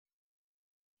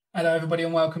Hello everybody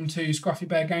and welcome to Scruffy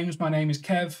Bear Games. My name is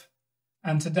Kev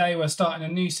and today we're starting a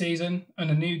new season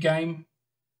and a new game,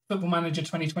 Football Manager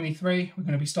 2023. We're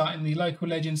going to be starting the Local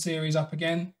Legend series up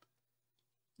again.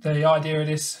 The idea of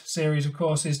this series of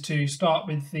course is to start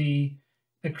with the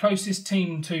closest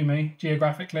team to me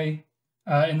geographically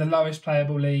in the lowest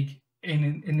playable league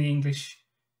in the English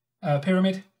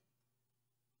pyramid,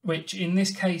 which in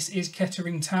this case is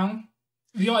Kettering Town.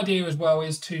 The idea as well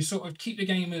is to sort of keep the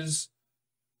game as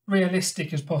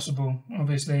realistic as possible.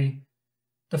 Obviously,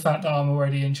 the fact that I'm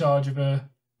already in charge of a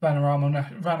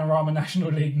Vanarama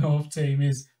National League North team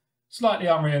is slightly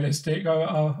unrealistic.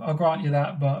 I'll grant you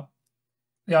that, but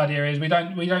the idea is we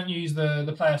don't use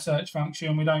the player search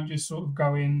function. We don't just sort of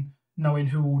go in knowing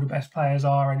who all the best players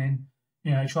are and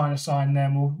then trying to sign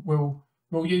them. We'll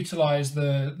utilise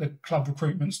the club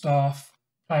recruitment staff,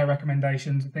 player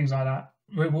recommendations, and things like that.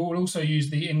 We'll also use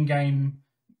the in-game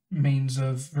means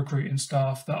of recruiting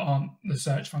staff that aren't the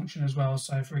search function as well.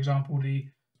 So, for example, the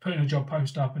putting a job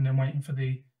post up and then waiting for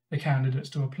the candidates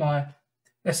to apply.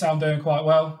 Let's say I'm doing quite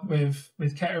well with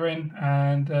Kettering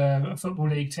and a Football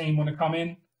League team want to come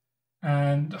in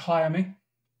and hire me.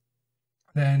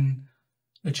 Then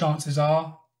the chances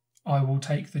are I will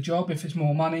take the job if it's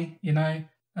more money,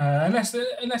 unless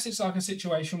it's like a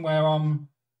situation where I'm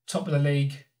top of the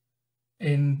league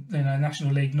in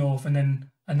National League North and then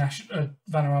a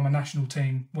Vanarama national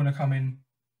team want to come in.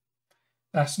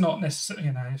 That's not necessarily,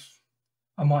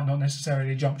 I might not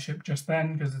necessarily jump ship just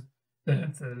then because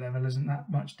the level isn't that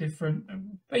much different.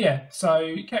 But yeah,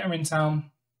 so Kettering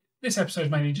Town, this episode is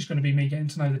mainly just going to be me getting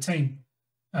to know the team,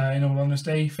 in all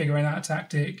honesty, figuring out a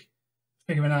tactic,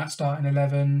 figuring out starting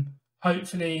 11,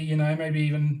 hopefully, maybe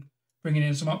even bringing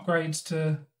in some upgrades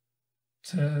to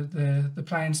the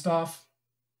playing staff.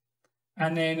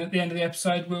 And then at the end of the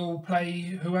episode, we'll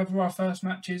play whoever our first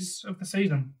match is of the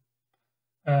season.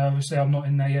 Obviously, I'm not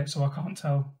in there yet, so I can't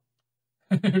tell.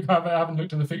 I haven't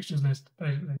looked at the fixtures list,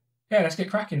 basically. Yeah, let's get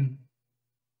cracking.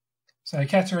 So,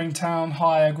 Kettering Town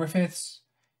hire Griffiths.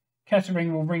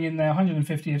 Kettering will bring in their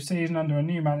 150th season under a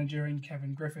new manager in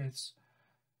Kevin Griffiths.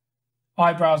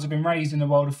 Eyebrows have been raised in the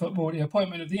world of football. The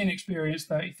appointment of the inexperienced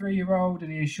 33-year-old,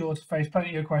 and he is sure to face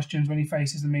plenty of questions when he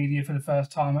faces the media for the first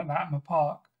time at Latimer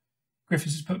Park.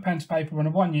 Griffiths has put pen to paper on a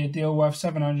one-year deal worth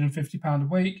 £750 a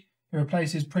week. He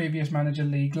replaces previous manager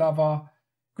Lee Glover.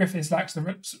 Griffiths lacks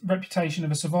the reputation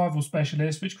of a survival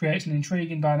specialist, which creates an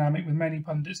intriguing dynamic with many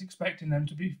pundits expecting them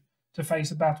to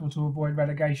face a battle to avoid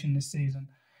relegation this season.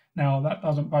 Now, that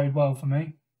doesn't bode well for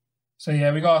me. So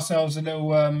yeah, we got ourselves a little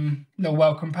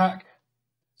welcome pack.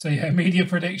 So yeah, media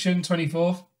prediction,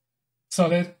 24th.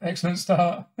 Solid, excellent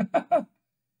start.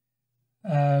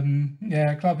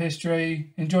 Club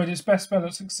history. Enjoyed its best spell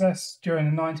of success during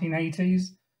the 1980s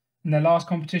and their last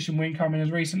competition win coming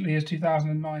as recently as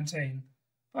 2019.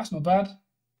 That's not bad.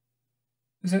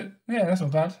 Is it? Yeah, that's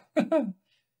not bad.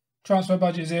 Transfer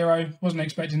budget 0. Wasn't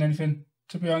expecting anything,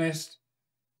 to be honest.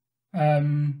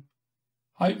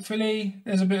 Hopefully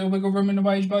there's a bit of wiggle room in the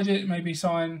wage budget. Maybe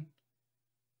sign,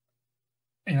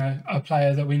 a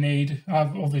player that we need.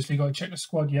 I've obviously got to check the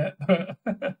squad yet, but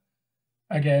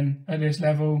again, at this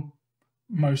level,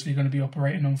 mostly going to be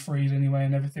operating on freeze anyway,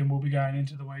 and everything will be going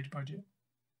into the wage budget.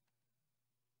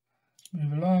 Let's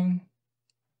move along.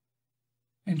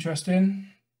 Interesting.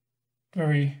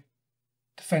 Very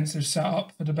defensive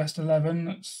setup for the best 11.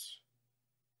 That's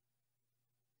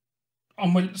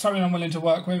something I'm willing to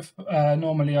work with.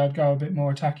 Normally, I'd go a bit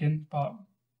more attacking, but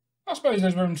I suppose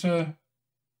there's room to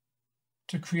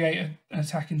create an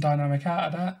attacking dynamic out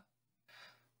of that.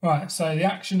 Right, so the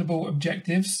actionable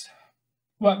objectives.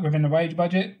 Work within the wage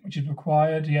budget, which is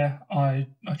required. Yeah, I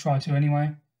try to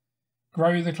anyway.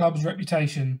 Grow the club's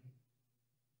reputation.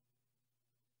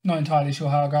 Not entirely sure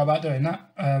how I go about doing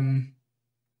that.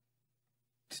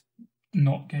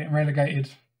 Not getting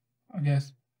relegated, I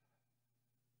guess.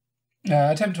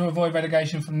 Attempt to avoid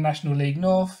relegation from the National League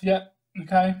North. Yep,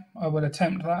 okay, I would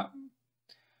attempt that.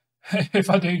 If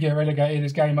I do get relegated,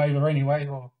 it's game over anyway,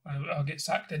 or I'll get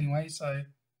sacked anyway, so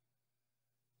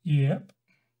yep.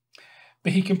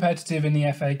 Be competitive in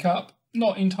the FA Cup.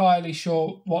 Not entirely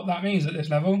sure what that means at this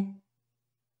level.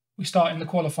 We start in the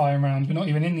qualifying round. We're not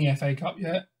even in the FA Cup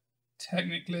yet.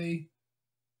 Technically,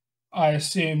 I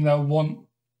assume they'll want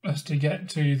us to get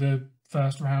to the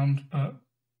first round, but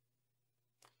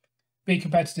be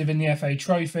competitive in the FA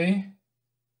Trophy.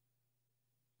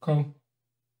 Cool.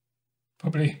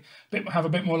 Probably have a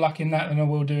bit more luck in that than I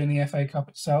will do in the FA Cup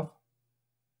itself.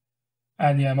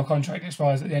 And yeah, my contract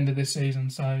expires at the end of this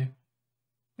season, so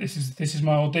this is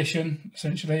my audition,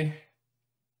 essentially.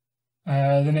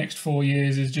 The next 4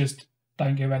 years is just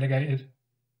don't get relegated.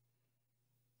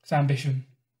 It's ambition.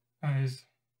 That is.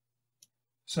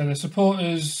 So the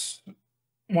supporters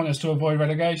want us to avoid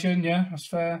relegation. Yeah, that's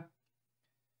fair.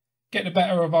 Get the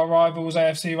better of our rivals,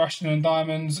 AFC Rushden and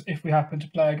Diamonds, if we happen to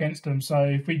play against them. So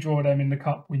if we draw them in the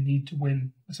cup, we need to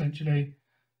win, essentially.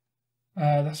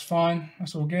 That's fine.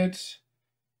 That's all good.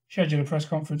 Schedule a press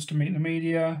conference to meet the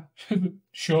media.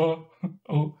 Sure.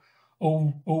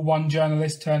 all one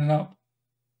journalist turning up.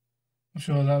 I'm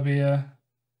sure that'll be an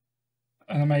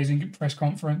amazing press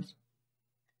conference.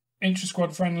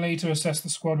 Intra-squad friendly to assess the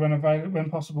squad when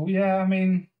possible. Yeah, I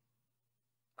mean,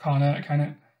 can't hurt, can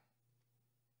it?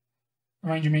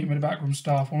 Arrange a meeting with the backroom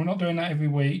staff. Well, we're not doing that every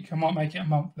week. I might make it a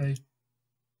monthly.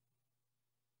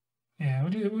 Yeah,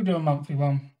 we'll do a monthly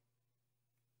one.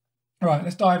 Right,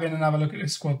 let's dive in and have a look at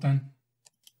this squad then.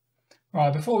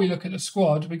 Right, before we look at the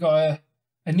squad, we got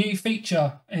a new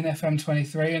feature in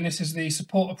FM23, and this is the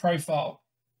supporter profile.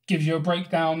 Gives you a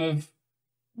breakdown of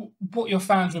what your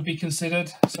fans would be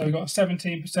considered. So we've got a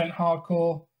 17%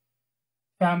 hardcore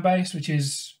fan base, which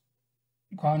is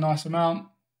quite a nice amount.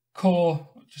 Core,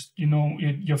 just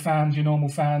your fans, your normal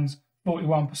fans,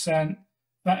 41%.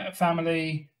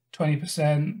 Family,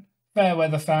 20%. Fair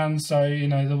weather fans, so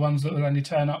the ones that will only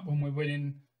turn up when we're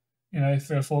winning,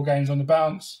 3 or 4 games on the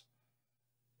bounce.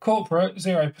 Corporate,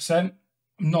 0%.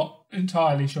 I'm not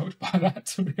entirely shocked by that,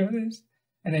 to be honest.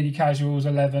 And then your casuals,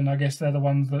 11. I guess they're the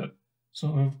ones that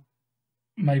sort of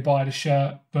may buy the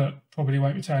shirt, but probably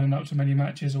won't be turning up to many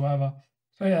matches or whatever.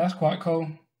 So yeah, that's quite cool.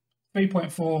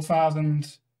 3.4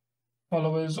 thousand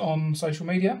followers on social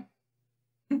media.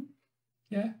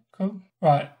 Yeah, cool.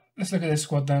 Right, let's look at this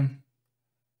squad then.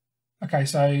 Okay,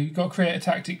 so you've got to create a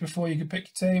tactic before you can pick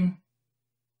your team.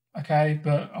 Okay,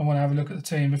 but I want to have a look at the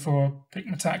team before I pick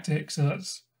my tactic, so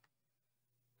that's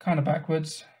kind of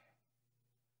backwards.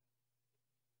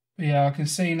 But yeah, I can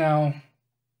see now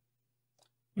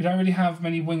we don't really have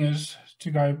many wingers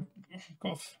to go. We've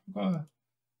got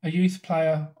a youth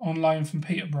player on loan from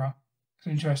Peterborough. It's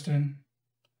interesting.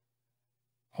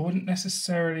 I wouldn't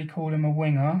necessarily call him a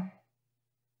winger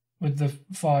with the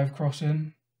 5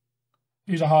 crossing.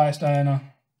 Who's the highest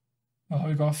earner? Oh,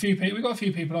 we've got a few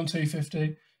people on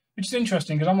 250, which is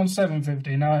interesting because I'm on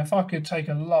 750 now. If I could take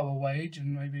a lower wage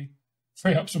and maybe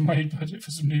free up some wage budget for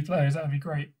some new players, that'd be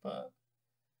great. But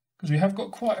because we have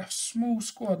got quite a small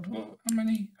squad. Well, how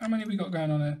many have we got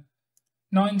going on here?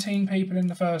 19 people in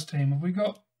the first team. Have we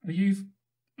got a youth?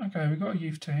 Okay, we've got a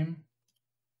youth team.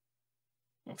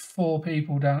 Got 4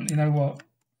 people down. You know what?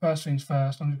 First things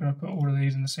first. I'm just going to put all of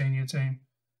these in the senior team.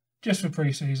 Just for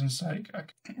pre-season's sake.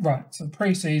 Okay. Right, so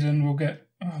pre-season we'll get...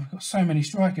 Oh, we've got so many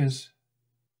strikers.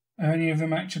 Are any of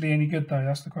them actually any good though?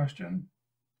 That's the question.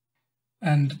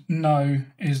 And no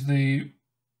is the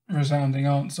resounding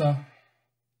answer.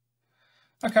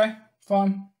 Okay,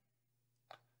 fine.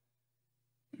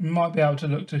 We might be able to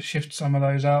look to shift some of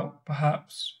those out,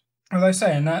 perhaps. Are they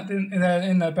saying that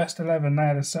in their best 11 they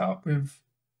had a setup with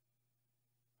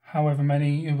however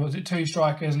many, was it 2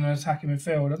 strikers and an attacking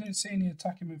midfield? I didn't see any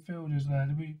attacking midfielders there,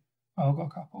 did we? Oh, I've got a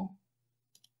couple.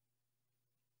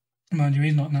 Mind you,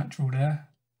 he's not natural there.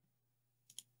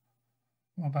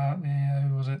 What about the,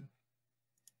 who was it?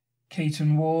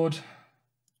 Keaton Ward.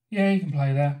 Yeah, he can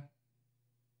play there.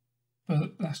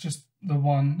 But that's just the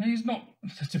one. He's not,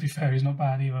 to be fair, he's not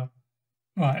bad either.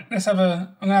 Right, let's have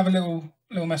I'm going to have a little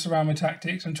mess around with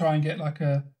tactics and try and get like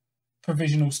a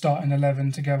provisional starting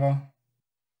 11 together.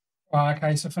 Right,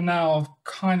 okay, so for now I've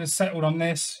kind of settled on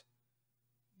this.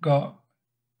 Got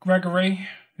Gregory,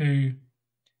 who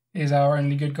is our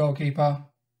only good goalkeeper.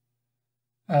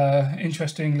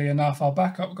 Interestingly enough, our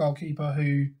backup goalkeeper,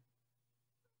 who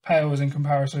pales in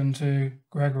comparison to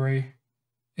Gregory,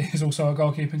 is also a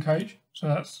goalkeeping coach, so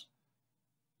that's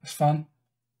fun.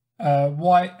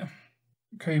 White,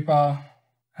 Cooper,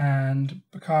 and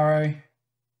Bakare.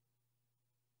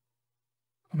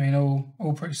 I mean,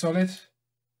 all pretty solid.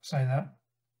 Say that.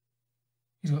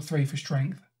 He's got 3 for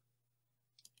strength.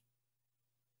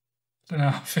 Don't know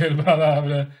how I feel about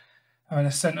that, having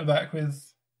a centre back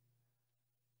with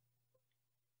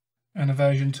an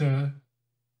aversion to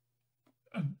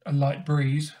a light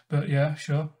breeze, but yeah,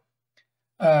 sure.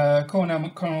 Cornell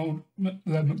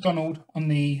McDonald on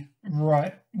the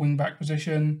right wing back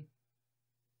position.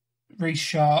 Reece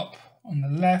Sharp on the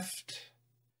left.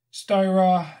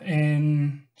 Storer. It's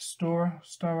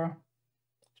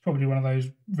probably one of those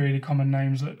really common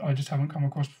names that I just haven't come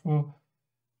across before.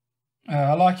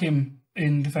 I like him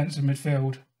in defensive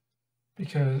midfield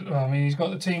because, well, I mean, he's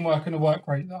got the teamwork and the work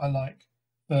rate that I like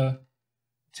for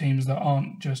teams that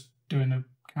aren't just doing a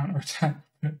counter-attack.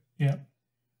 Yeah.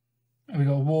 We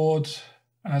got Ward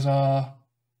as our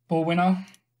ball winner.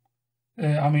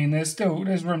 I mean, there's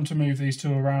room to move these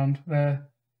two around. They're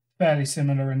fairly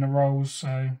similar in the roles,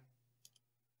 so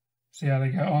see how they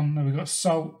get on. Then we've got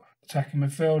Salt, attacking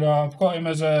midfielder. I've got him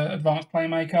as an advanced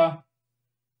playmaker.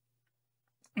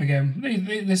 Again,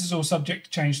 this is all subject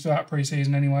to change throughout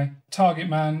pre-season anyway. Target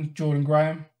man, Jordan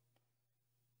Graham,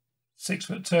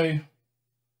 6'2".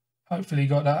 Hopefully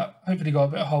got that. Hopefully got a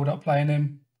bit of hold up play in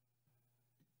him.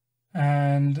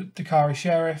 And Dakari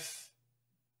Sheriff,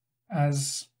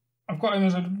 as I've got him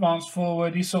as an advanced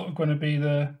forward. He's sort of going to be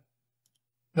the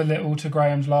little to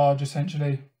Graham's large,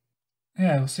 essentially.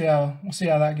 Yeah, we'll see how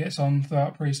that gets on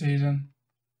throughout pre-season.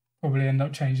 Probably end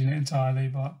up changing it entirely,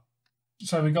 but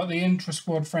so we got the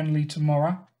intra-squad friendly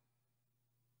tomorrow.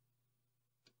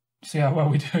 See how well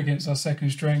we do against our second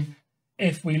string.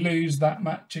 If we lose that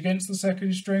match against the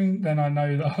second string, then I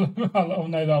know that I'll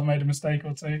know that I've made a mistake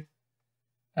or two.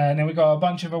 And then we got a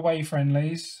bunch of away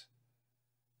friendlies,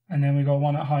 and then we got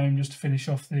one at home just to finish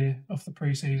off the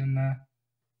pre-season there.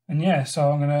 And yeah,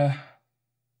 so I'm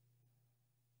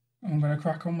gonna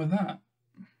crack on with that.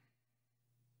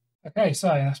 Okay, so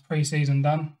that's pre-season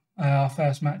done. Our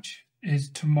first match is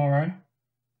tomorrow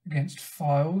against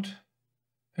Fylde,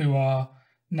 who are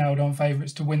nailed-on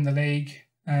favourites to win the league.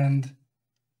 And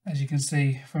as you can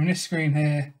see from this screen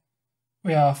here,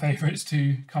 we are favourites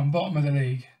to come bottom of the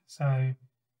league. So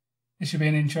this should be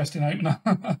an interesting opener,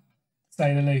 to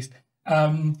say the least.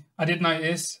 I did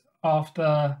notice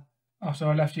after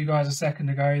I left you guys a second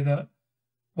ago that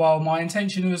while my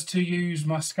intention was to use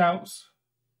my scouts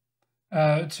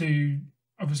to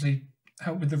obviously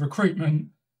help with the recruitment,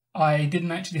 I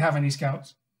didn't actually have any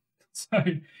scouts. So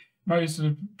most of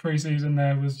the pre-season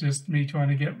there was just me trying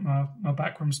to get my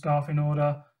backroom staff in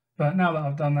order. But now that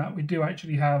I've done that, we do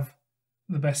actually have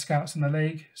the best scouts in the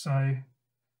league. So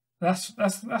that's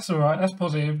all right. That's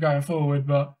positive going forward.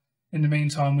 But in the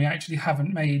meantime, we actually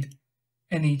haven't made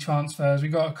any transfers. We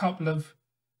got a couple of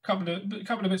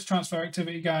bits of transfer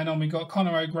activity going on. We got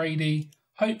Conor O'Grady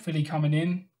hopefully coming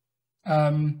in.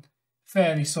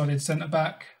 Fairly solid centre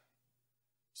back,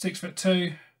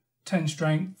 6'2", 10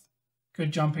 strength,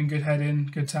 good jumping, good heading,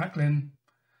 good tackling.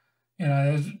 You know,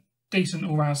 there's decent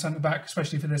all-round centre back,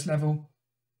 especially for this level.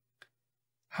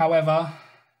 However,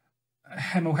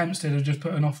 Hemel Hempstead have just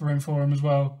put an offer in for him as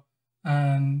well,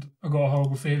 and I've got a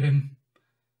horrible feeling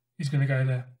he's going to go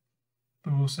there,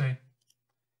 but we'll see.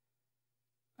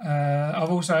 I've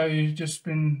also just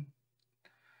been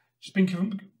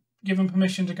given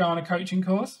permission to go on a coaching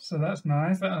course, so that's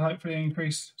nice. That'll hopefully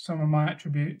increase some of my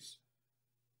attributes,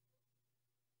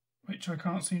 which I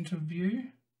can't seem to view.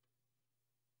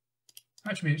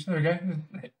 Attributes, there we go.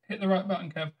 Hit the right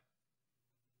button, Kev.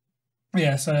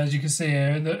 Yeah, so as you can see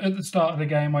here, at the start of the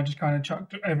game, I just kind of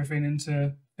chucked everything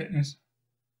into fitness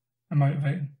and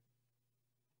motivating.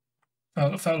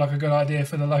 Felt like a good idea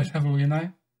for the low level, you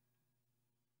know.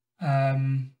 But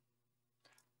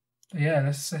yeah,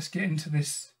 let's get into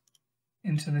this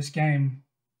game.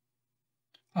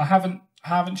 I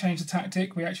haven't changed the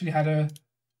tactic. We actually had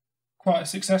quite a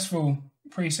successful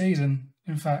pre-season.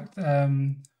 In fact,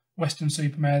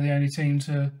 Weston-super-Mare, the only team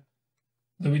that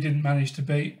we didn't manage to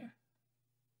beat.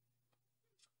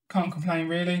 Can't complain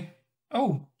really.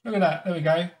 Oh, look at that! There we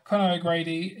go. Conor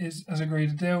O'Grady has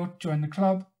agreed a deal, join the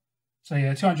club. So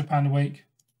yeah, £200 a week,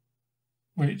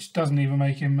 which doesn't even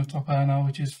make him a top earner,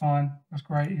 which is fine. That's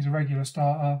great. He's a regular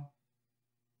starter.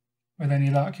 With any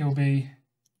luck, he'll be,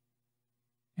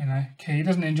 you know, key. He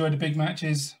doesn't enjoy the big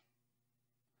matches.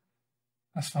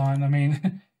 That's fine. I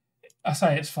mean, I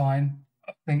say it's fine.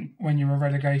 I think when you're a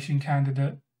relegation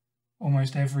candidate,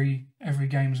 almost every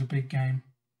game is a big game.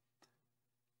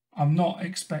 I'm not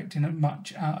expecting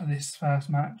much out of this first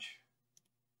match.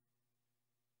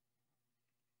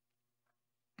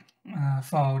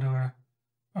 Fylde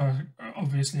are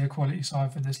obviously a quality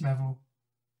side for this level.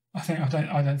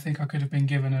 I don't think I could have been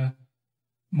given a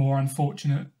more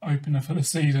unfortunate opener for the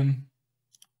season.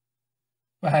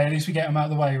 But hey, at least we get them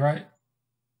out of the way, right?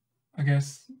 I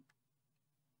guess.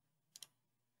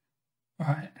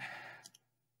 Right.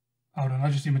 Hold on, I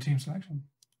just do my team selection.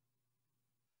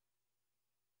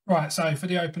 Right, so for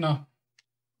the opener,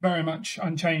 very much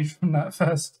unchanged from that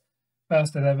first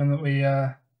 11 that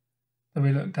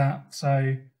we looked at.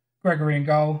 So Gregory in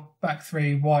goal, back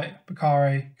three, White,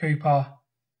 Bakare, Cooper,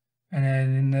 and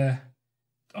then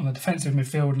on the defensive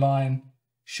midfield line,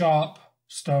 Sharp,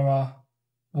 Stower,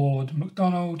 Ward,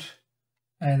 McDonald,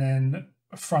 and then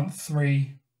a front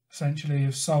three essentially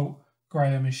of Salt,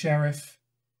 Graham, and Sheriff.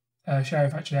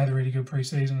 Sheriff actually had a really good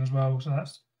pre-season as well, so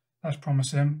that's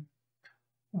promising.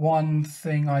 One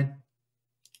thing I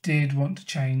did want to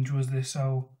change was this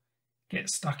whole get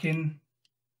stuck in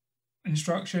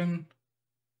instruction.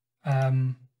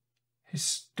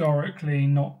 Historically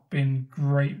not been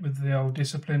great with the old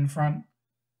discipline front.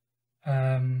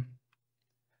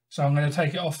 So I'm going to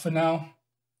take it off for now.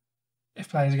 If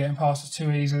players are getting past us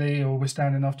too easily or we're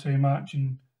standing off too much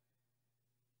and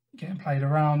getting played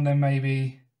around, then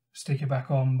maybe stick it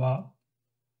back on. But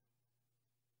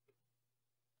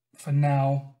for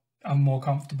now, I'm more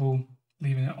comfortable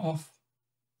leaving it off.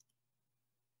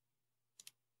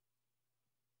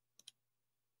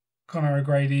 Conor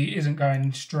O'Grady isn't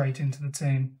going straight into the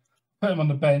team. Put him on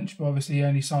the bench, but obviously he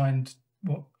only signed,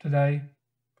 what, today?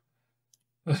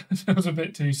 It was a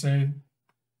bit too soon.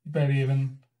 Barely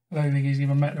even, I don't think he's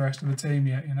even met the rest of the team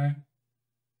yet, you know.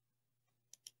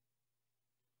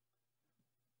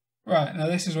 Right, now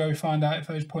this is where we find out if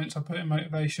those points I put in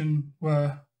motivation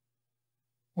were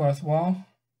worthwhile.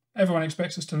 Everyone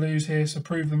expects us to lose here, so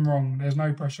prove them wrong. There's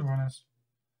no pressure on us.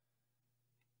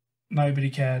 Nobody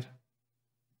cared.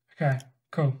 Okay,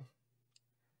 cool.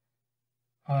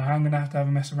 I'm going to have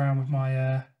a mess around with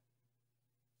my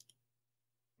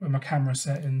camera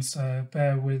settings, so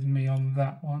bear with me on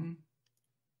that one.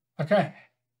 Okay,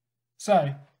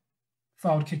 so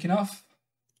forward kicking off.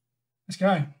 Let's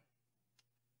go.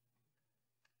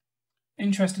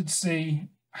 Interested to see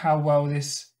how well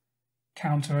this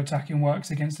counter-attacking works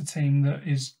against a team that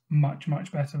is much,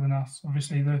 much better than us.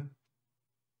 Obviously, the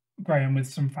Graham with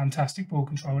some fantastic ball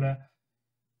control there.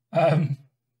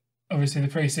 Obviously, the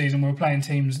pre-season we were playing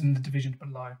teams in the division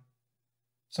below.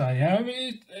 So, yeah, I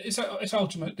mean, it's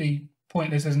ultimately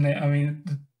pointless, isn't it? I mean,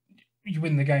 you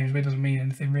win the games, but it doesn't mean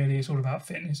anything, really. It's all about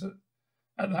fitness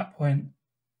at that point.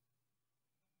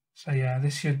 So, yeah,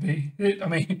 this should be... I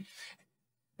mean,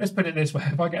 let's put it this way.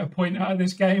 If I get a point out of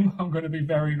this game, I'm going to be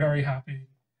very, very happy.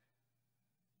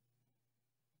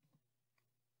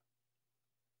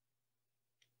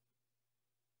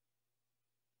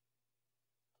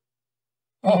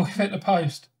 Oh, we've hit the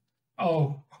post.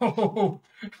 Oh, oh,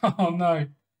 oh no.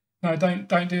 No, don't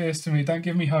do this to me. Don't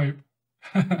give me hope.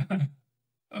 I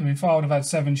mean, Far would have had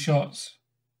 7 shots,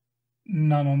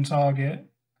 none on target.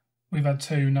 We've had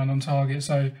 2, none on target.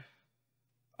 So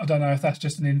I don't know if that's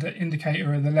just an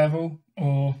indicator of the level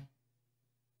or...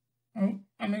 Oh,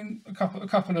 I mean, a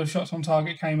couple of shots on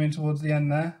target came in towards the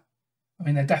end there. I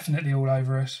mean, they're definitely all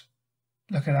over us.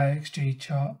 Look at that XG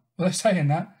chart. Well, they're saying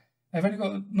that. They've only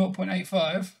got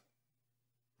 0.85.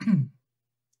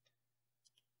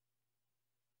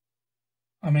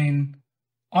 I mean,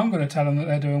 I'm going to tell them that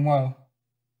they're doing well.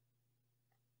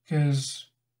 Because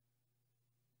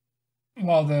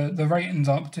while the ratings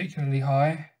aren't particularly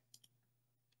high,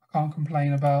 I can't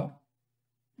complain about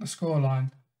the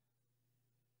scoreline.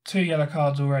 2 yellow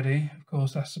cards already. Of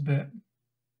course, that's a bit...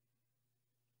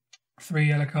 3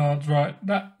 yellow cards, right.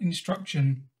 That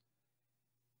instruction...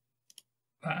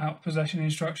 that out possession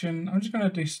instruction, I'm just going to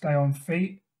do stay on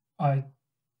feet. I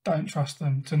don't trust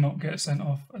them to not get sent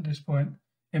off at this point.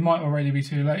 It might already be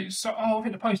too late. So, oh, I've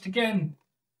hit the post again.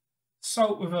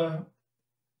 Salt with a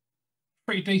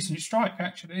pretty decent strike,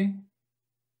 actually.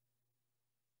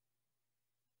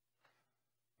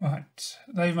 Right,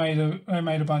 they made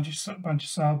a bunch of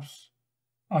subs.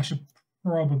 I should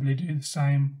probably do the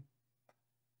same.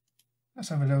 Let's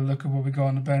have a little look at what we got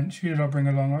on the bench. Who did I bring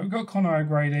along? We've got Conor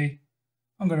O'Grady.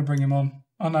 I'm going to bring him on.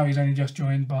 I know he's only just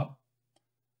joined, but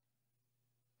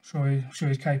I'm sure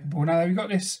he's capable. Now, we've got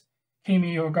this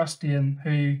Hemi Augustian,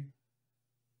 who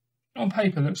on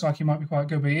paper looks like he might be quite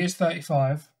good, but he is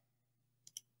 35.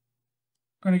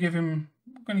 I'm going to give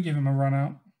him a run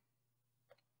out.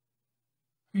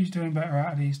 Who's doing better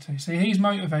out of these two? See, he's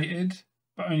motivated,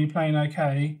 but only playing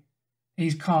okay.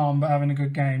 He's calm, but having a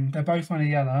good game. They're both on a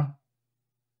yellow.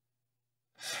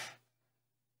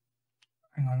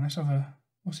 Hang on, let's have a...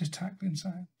 What's his tackling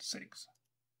saying? 6.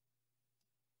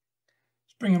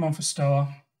 Let's bring him on for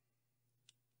star.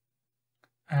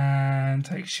 And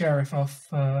take Sheriff off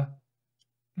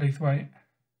Luthwaite.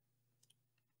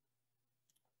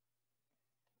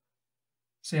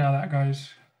 See how that goes.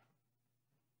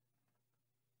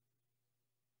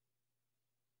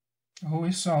 Oh,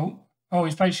 he's Salt. Oh,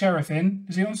 he's played Sheriff in.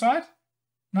 Is he onside?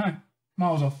 No.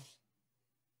 Miles off.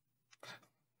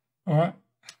 All right.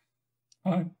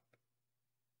 Fine.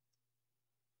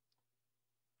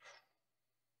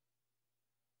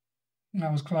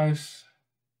 That was close.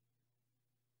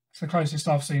 It's the closest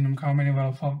I've seen them come anywhere,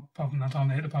 apart from that time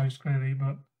they hit the post, clearly,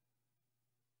 but...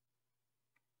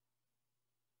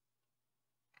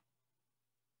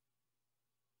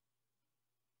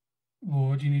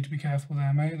 Oh, do you need to be careful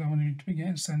there, mate? I don't want you to be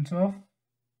getting sent off.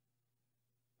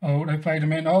 Oh, they played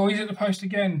him in. Oh, he's at the post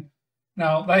again.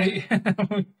 Now, they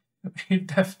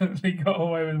definitely got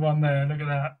away with one there. Look at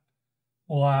that.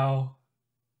 Wow.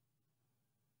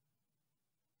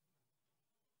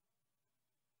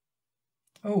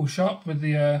 Oh, Sharp with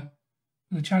the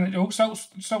challenge. Oh,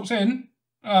 Salt's in.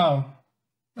 Oh.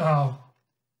 Oh.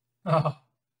 Oh.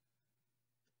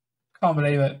 Can't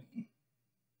believe it.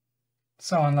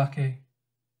 So unlucky.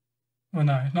 Well,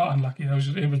 no, not unlucky.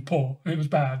 It was poor. It was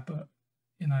bad, but,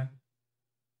 you know.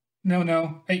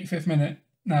 0-0, 85th minute.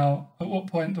 Now, at what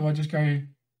point do I just go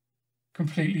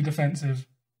completely defensive?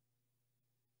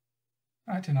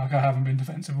 Acting like I haven't been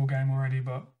defensive all game already,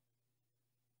 but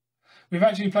we've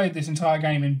actually played this entire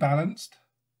game in balanced.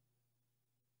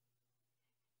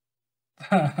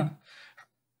 That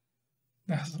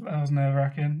was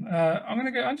nerve-wracking.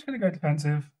 I'm just gonna go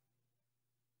defensive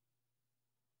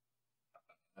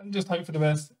and just hope for the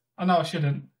best. I know I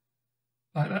shouldn't.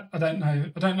 Like that, I don't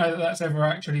know that that's ever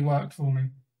actually worked for me.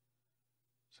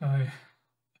 So,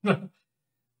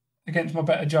 against my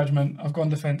better judgment, I've gone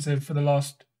defensive for the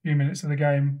last few minutes of the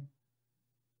game.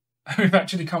 We've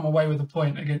actually come away with a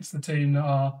point against the team that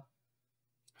are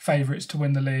favourites to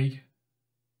win the league.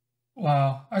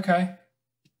 Wow, okay.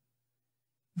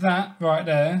 That right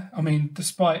there, I mean,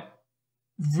 despite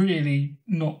really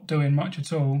not doing much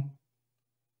at all,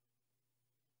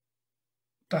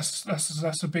 that's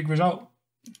a big result.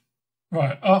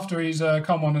 Right, after he's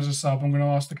come on as a sub, I'm going to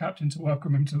ask the captain to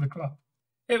welcome him to the club.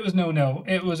 It was 0-0.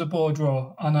 It was a poor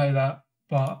draw, I know that,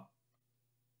 but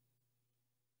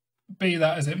be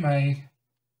that as it may,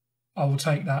 I will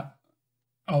take that.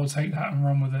 I will take that and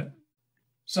run with it.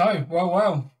 So,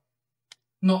 well.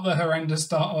 Not the horrendous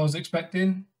start I was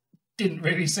expecting. Didn't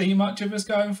really see much of us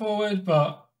going forward,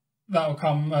 but that'll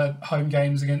come home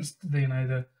games against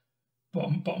the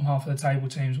bottom half of the table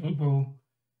teams. We'll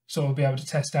sort of be able to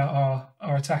test out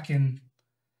our attacking.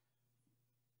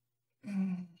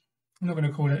 I'm not going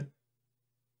to call it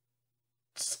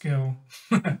skill.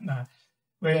 No,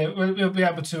 we'll be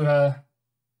able to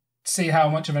see how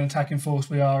much of an attacking force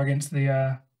we are against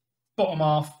the bottom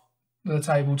half of the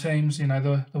table teams. You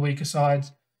know, the weaker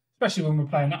sides, especially when we're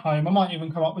playing at home. I might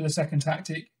even come up with a second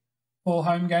tactic for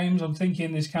home games. I'm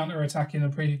thinking this counter-attacking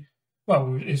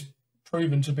is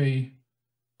proven to be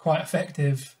quite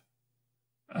effective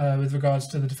with regards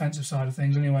to the defensive side of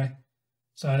things anyway.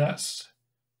 So that's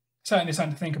certainly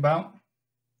something to think about.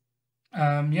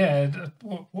 Yeah,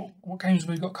 what games have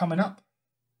we got coming up?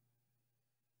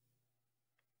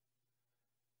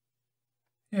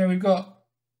 Yeah, we've got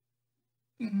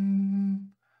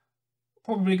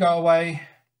probably go away,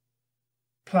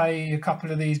 play a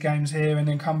couple of these games here, and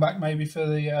then come back maybe for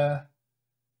the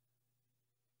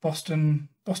Boston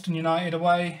United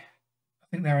away. I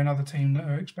think they're another team that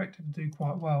are expected to do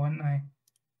quite well, aren't they?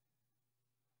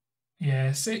 Yeah,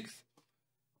 6th.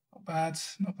 Not bad,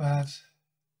 not bad.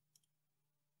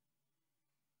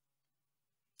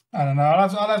 I don't know.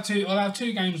 I'll have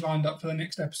two games lined up for the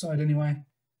next episode anyway.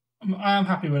 I am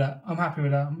happy with that. I'm happy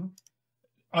with that.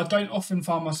 I don't often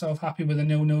find myself happy with a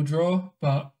 0-0 draw,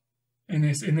 but in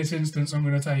this instance, I'm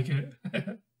going to take it.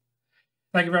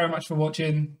 Thank you very much for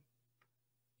watching.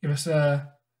 Give us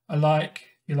a like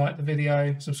if you like the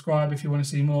video. Subscribe if you want to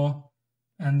see more.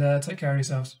 And take care of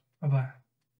yourselves. Bye-bye.